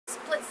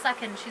split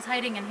second. She's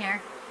hiding in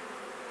here.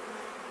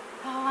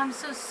 Oh, I'm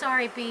so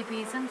sorry,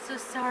 babies. I'm so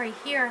sorry.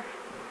 Here.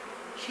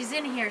 She's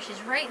in here.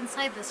 She's right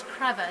inside this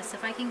crevice.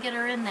 If I can get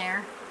her in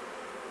there.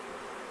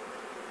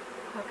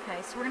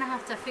 Okay, so we're going to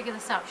have to figure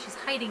this out. She's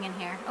hiding in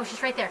here. Oh,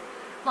 she's right there.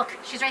 Look,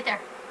 she's right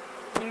there.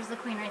 There's the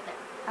queen right there.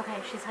 Okay,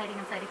 she's hiding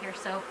inside of here,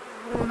 so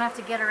I'm going to have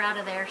to get her out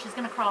of there. She's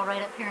going to crawl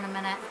right up here in a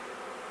minute.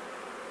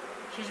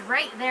 She's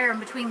right there in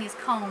between these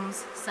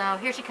combs, so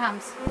here she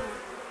comes.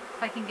 If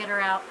I can get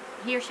her out.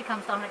 Here she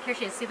comes, Dominic. Here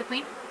she is. See the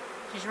queen?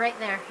 She's right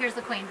there. Here's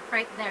the queen.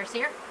 Right there. See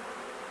her?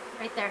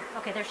 Right there.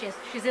 Okay, there she is.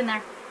 She's in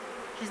there.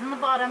 She's in the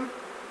bottom.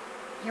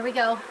 Here we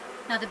go.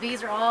 Now the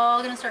bees are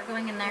all going to start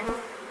going in there.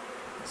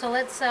 So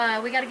let's,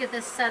 we got to get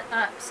this set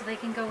up so they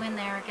can go in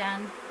there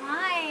again.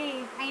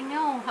 Hi. I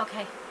know.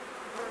 Okay.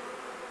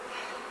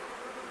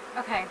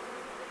 Okay.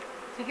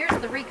 So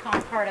here's the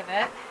recon part of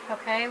it.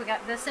 Okay, we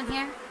got this in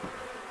here.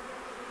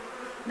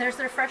 There's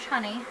their fresh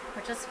honey,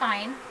 which is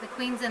fine. The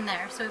queen's in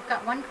there. So we've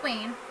got one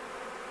queen.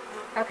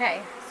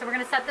 Okay, so we're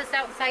going to set this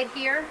outside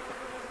here.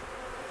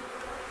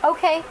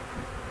 Okay.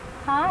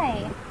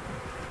 Hi.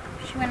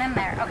 She went in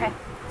there. Okay,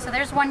 so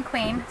there's one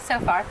queen so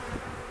far.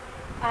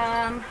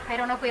 I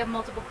don't know if we have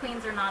multiple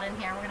queens or not in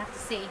here. We're going to have to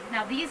see.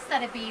 Now, these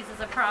set of bees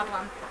is a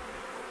problem.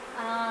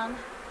 Oh,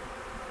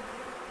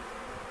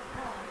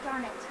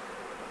 darn it.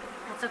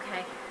 That's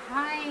okay.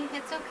 Hi.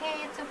 It's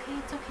okay. It's okay.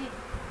 It's okay.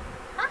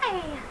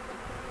 Hi.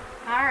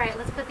 All right,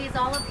 let's put these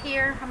all up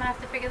here. I'm going to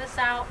have to figure this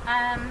out.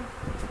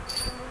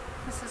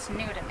 This is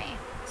new to me.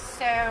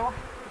 So,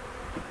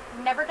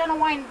 I've never done a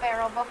wine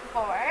barrel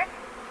before.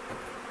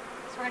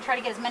 So we're going to try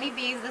to get as many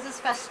bees. This is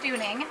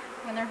festooning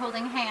when they're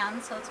holding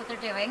hands, so that's what they're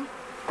doing.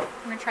 I'm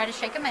going to try to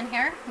shake them in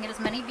here and get as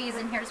many bees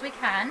in here as we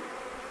can.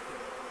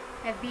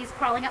 I have bees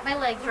crawling up my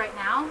legs right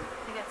now.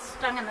 I got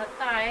stung in the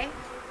thigh.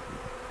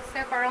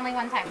 So far, only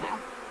one time now.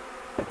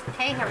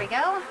 Okay, here we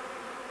go.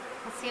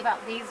 Let's see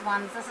about these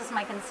ones. This is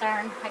my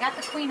concern. I got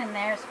the queen in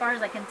there. As far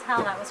as I can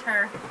tell, that was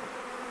her.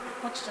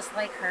 Looks just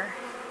like her.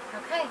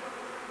 Okay.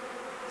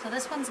 So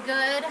this one's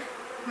good.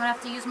 I'm going to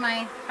have to use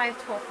my hive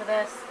tool for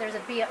this. There's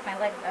a bee up my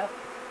leg, though.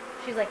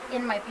 She's like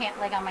in my pant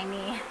leg on my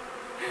knee.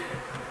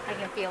 I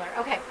can feel her.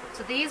 Okay,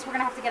 so these we're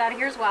going to have to get out of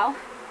here as well.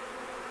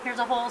 Here's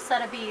a whole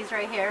set of bees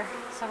right here.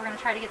 So we're going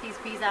to try to get these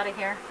bees out of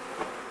here.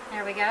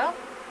 There we go.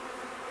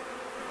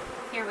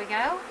 Here we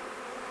go.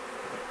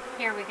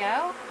 Here we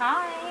go.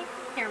 Hi.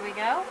 Here we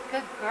go.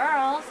 Good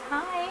girls.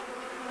 Hi.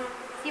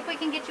 See if we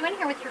can get you in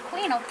here with your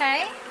queen,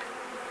 okay?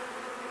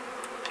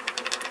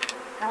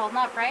 They're holding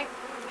up, right?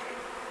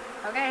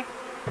 Okay.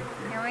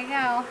 Here we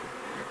go.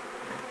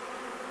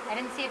 I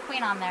didn't see a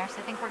queen on there, so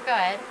I think we're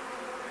good.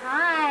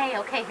 Hi.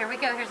 Okay, here we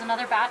go. Here's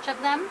another batch of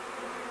them.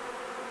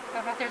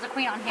 Don't know if there's a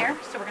queen on here,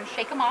 so we're going to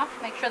shake them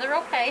off, make sure they're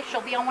okay.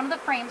 She'll be on one of the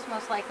frames,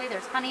 most likely.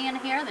 There's honey in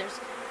here. There's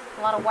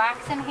a lot of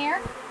wax in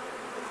here.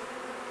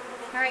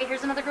 All right,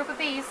 here's another group of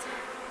bees.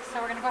 So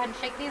we're going to go ahead and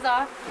shake these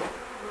off.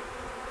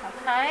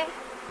 Okay.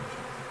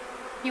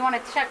 You want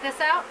to check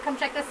this out? Come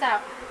check this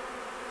out.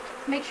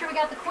 Make sure we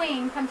got the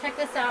queen. Come check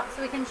this out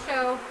so we can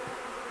show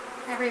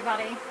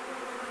everybody.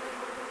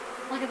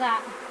 Look at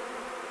that.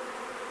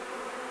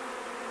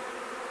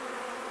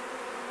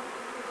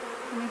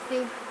 Let me see.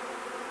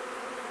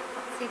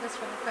 Let's see this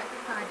really quick.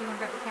 Do you want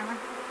to grab the camera?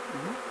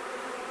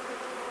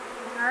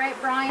 All right,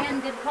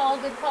 Brian. Good call,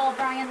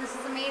 Brian. This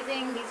is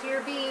amazing. These are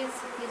your bees.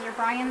 These are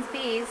Brian's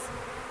bees.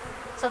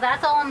 So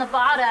that's all on the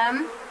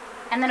bottom.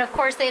 And then, of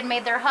course, they had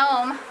made their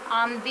home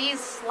on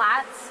these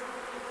slats.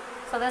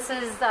 So this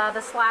is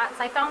the slats.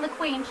 I found the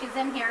queen. She's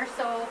in here.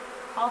 So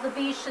all the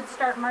bees should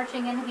start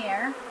marching in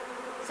here.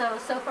 So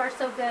far,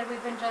 so good.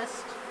 We've been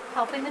just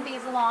helping the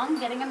bees along,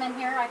 getting them in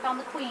here. I found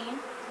the queen.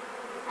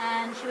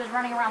 And she was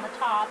running around the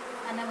top.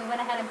 And then we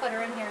went ahead and put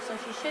her in here. So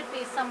she should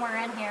be somewhere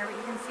in here, but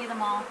you can see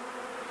them all.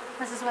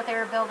 This is what they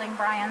were building,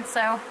 Brian.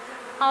 So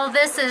all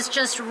this is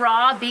just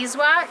raw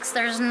beeswax.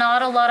 There's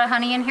not a lot of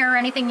honey in here or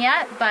anything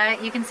yet,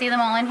 but you can see them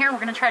all in here. We're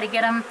going to try to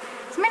get them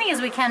as many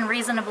as we can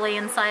reasonably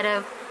inside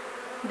of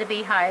the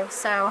beehive.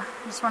 So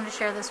I just wanted to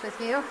share this with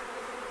you.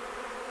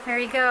 There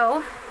you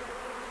go.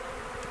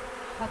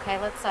 Okay,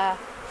 let's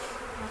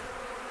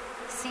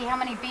see how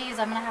many bees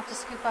I'm going to have to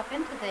scoop up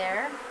into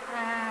there.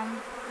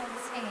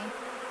 Let's see.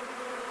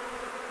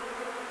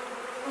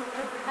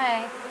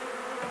 Okay.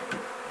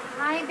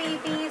 Hi,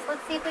 babies.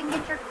 Let's see if we can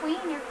get your queen.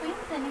 Your queen's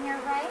in here,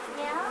 right?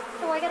 Yeah?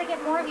 So I gotta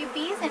get more of you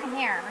bees in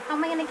here. How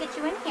am I gonna get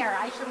you in here?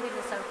 I should leave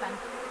this open.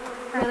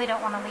 I really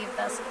don't want to leave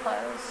this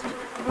closed.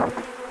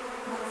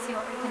 Let's see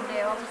what we can do.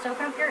 I'll just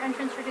open up your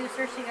entrance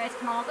reducer so you guys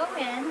can all go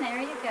in.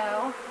 There you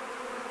go.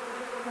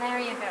 There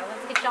you go.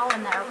 Let's get y'all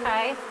in there,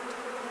 okay?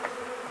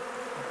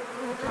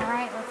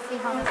 Alright, let's see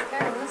how this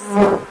goes.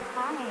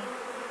 Hi.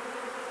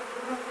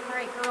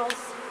 Alright, girls.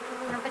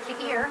 I'm gonna put you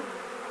here.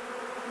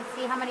 And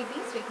see how many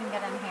bees we can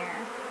get in here.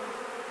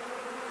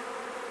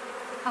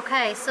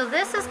 Okay, so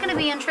this is going to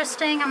be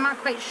interesting. I'm not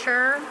quite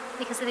sure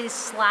because of these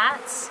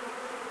slats.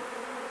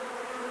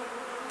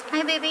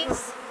 Hi,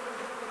 babies.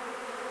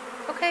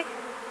 Okay,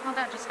 well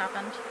that just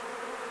happened.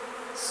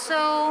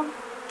 So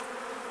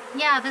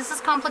Yeah, this is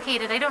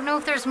complicated. I don't know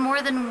if there's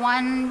more than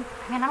one.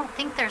 I mean, I don't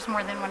think there's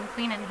more than one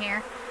queen in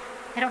here.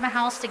 I don't know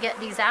how else to get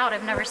these out.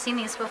 I've never seen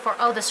these before.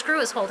 Oh, the screw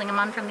is holding them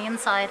on from the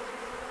inside.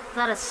 Is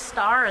that a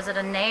star or is it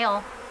a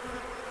nail?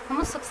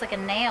 Almost looks like a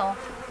nail.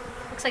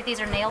 Looks like these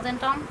are nailed in,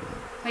 Dom.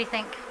 What do you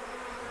think?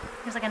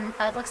 There's like a,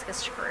 it looks like a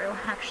screw,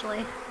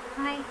 actually.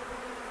 Hi.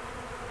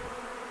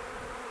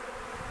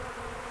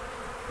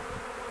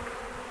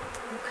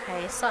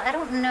 Okay, so I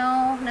don't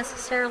know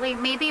necessarily.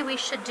 Maybe we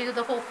should do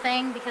the whole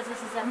thing because this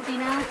is empty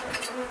now.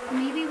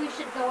 Maybe we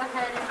should go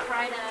ahead and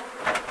try to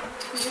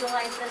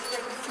utilize this so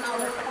we can smell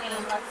the queen.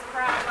 Let's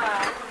grab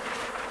this.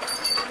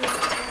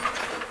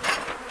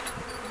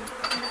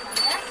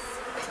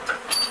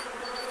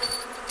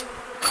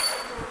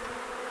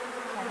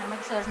 Okay,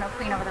 make sure there's no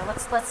queen over there.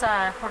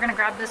 We're gonna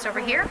grab this over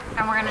here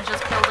and we're gonna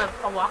just build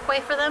a walkway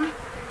for them.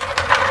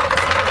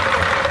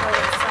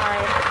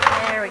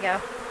 There we go.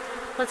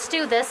 Let's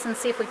do this and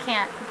see if we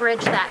can't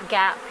bridge that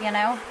gap, you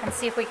know, and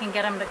see if we can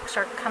get them to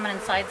start coming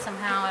inside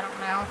somehow. I don't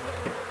know.